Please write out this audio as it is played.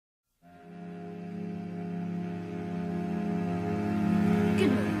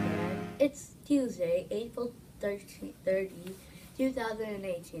It's Tuesday, April 30,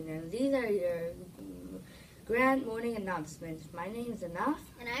 2018, and these are your grand morning announcements. My name is Anaf.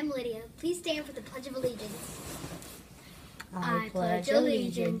 And I'm Lydia. Please stand for the Pledge of Allegiance. I pledge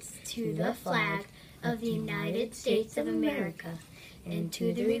allegiance to the flag of the United States of America and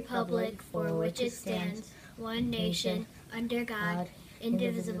to the republic for which it stands, one nation, under God,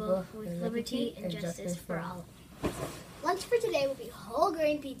 indivisible, with liberty and justice for all. Lunch for today will be whole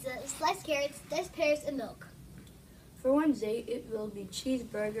grain pizza, sliced carrots, diced pears, and milk. For Wednesday, it will be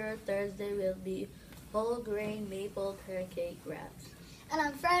cheeseburger. Thursday will be whole grain maple pancake wraps. And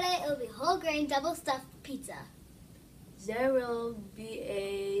on Friday, it will be whole grain double stuffed pizza. There will be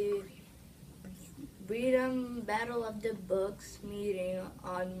a Freedom Battle of the Books meeting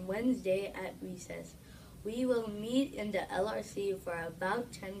on Wednesday at recess. We will meet in the LRC for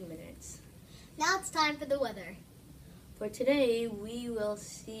about 10 minutes. Now it's time for the weather. For today, we will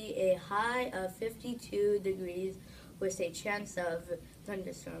see a high of 52 degrees with a chance of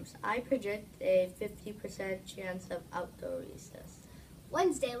thunderstorms. I predict a 50% chance of outdoor recess.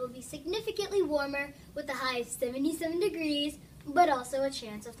 Wednesday will be significantly warmer with a high of 77 degrees, but also a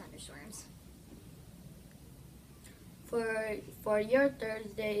chance of thunderstorms. For your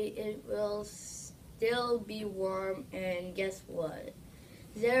Thursday, it will still be warm, and guess what?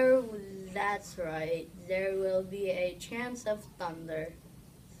 That's right, there will be a chance of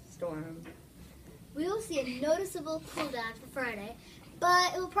thunderstorm. We will see a noticeable cool down for Friday,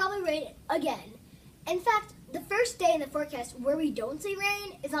 but it will probably rain again. In fact, the first day in the forecast where we don't see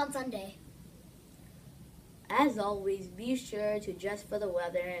rain is on Sunday. As always, be sure to dress for the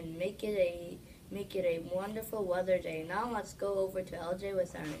weather and make it a wonderful weather day. Now let's go over to LJ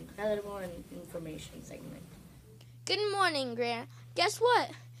with our incredible information segment. Good morning, Grant. Guess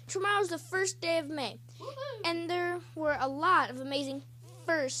what? Tomorrow's the first day of May, and there were a lot of amazing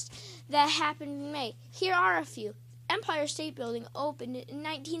firsts that happened in May. Here are a few. Empire State Building opened in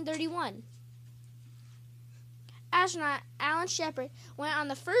 1931. Astronaut Alan Shepard went on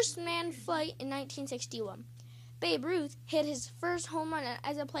the first manned flight in 1961. Babe Ruth hit his first home run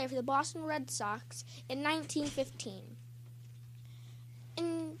as a player for the Boston Red Sox in 1915.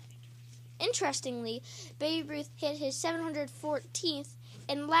 Interestingly, Babe Ruth hit his 714th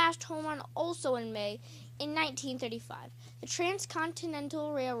and last home run also in May in 1935. The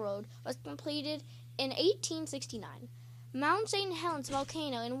Transcontinental Railroad was completed in 1869. Mount St. Helens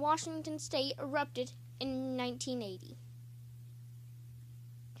volcano in Washington State erupted in 1980.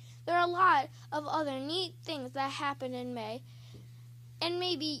 There are a lot of other neat things that happened in May, and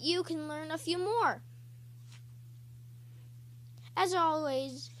maybe you can learn a few more. As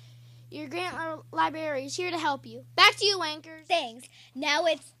always, your Grant Library is here to help you. Back to you, anchors. Thanks. Now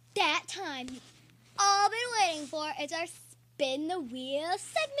it's that time you've all been waiting for. It's our Spin the Wheel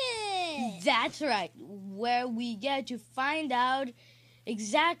segment. That's right, where we get to find out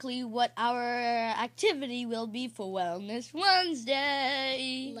exactly what our activity will be for Wellness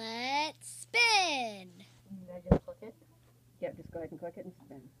Wednesday. Let's spin. Did I just click it? Yep, just go ahead and click it and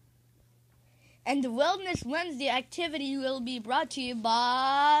spin. And the Wellness Wednesday activity will be brought to you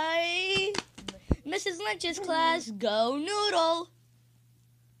by Mrs. Lynch's class, Go Noodle.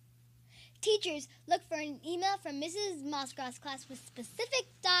 Teachers, look for an email from Mrs. Mosscroft's class with specific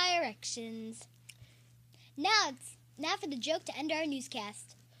directions. Now for the joke to end our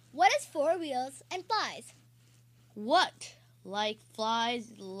newscast. What is four wheels and flies? What? Like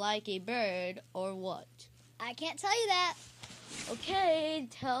flies, like a bird, or what? I can't tell you that. Okay,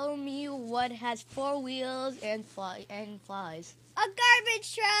 tell me what has four wheels and flies. A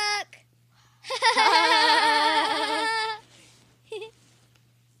garbage truck.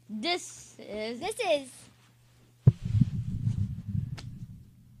 This is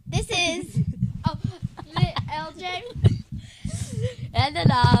Oh, LJ? and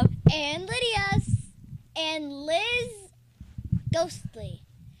enough. And Lydia's and Liz Ghostly.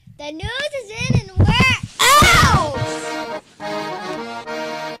 The news is in and